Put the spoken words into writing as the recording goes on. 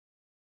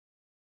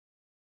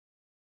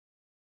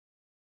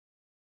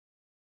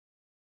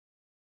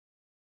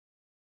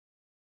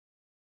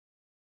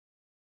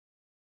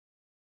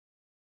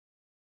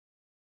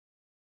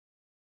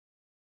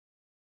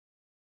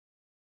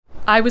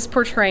I was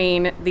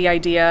portraying the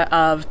idea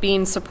of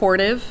being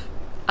supportive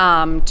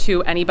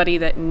to anybody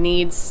that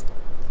needs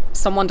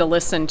someone to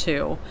listen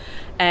to,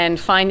 and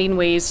finding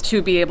ways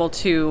to be able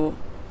to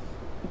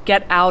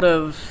get out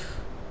of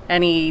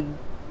any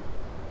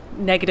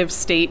negative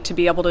state, to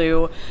be able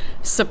to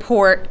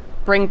support,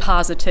 bring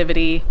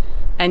positivity,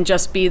 and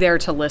just be there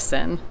to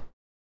listen.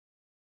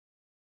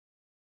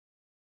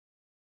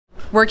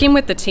 Working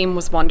with the team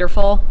was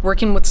wonderful.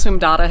 Working with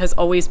Somdatta has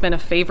always been a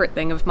favorite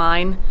thing of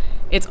mine.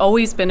 It's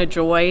always been a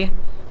joy.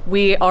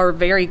 We are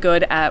very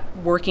good at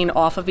working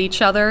off of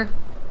each other,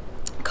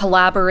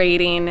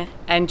 collaborating,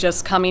 and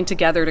just coming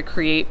together to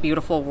create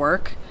beautiful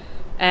work.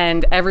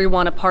 And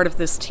everyone a part of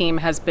this team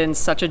has been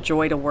such a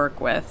joy to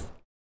work with.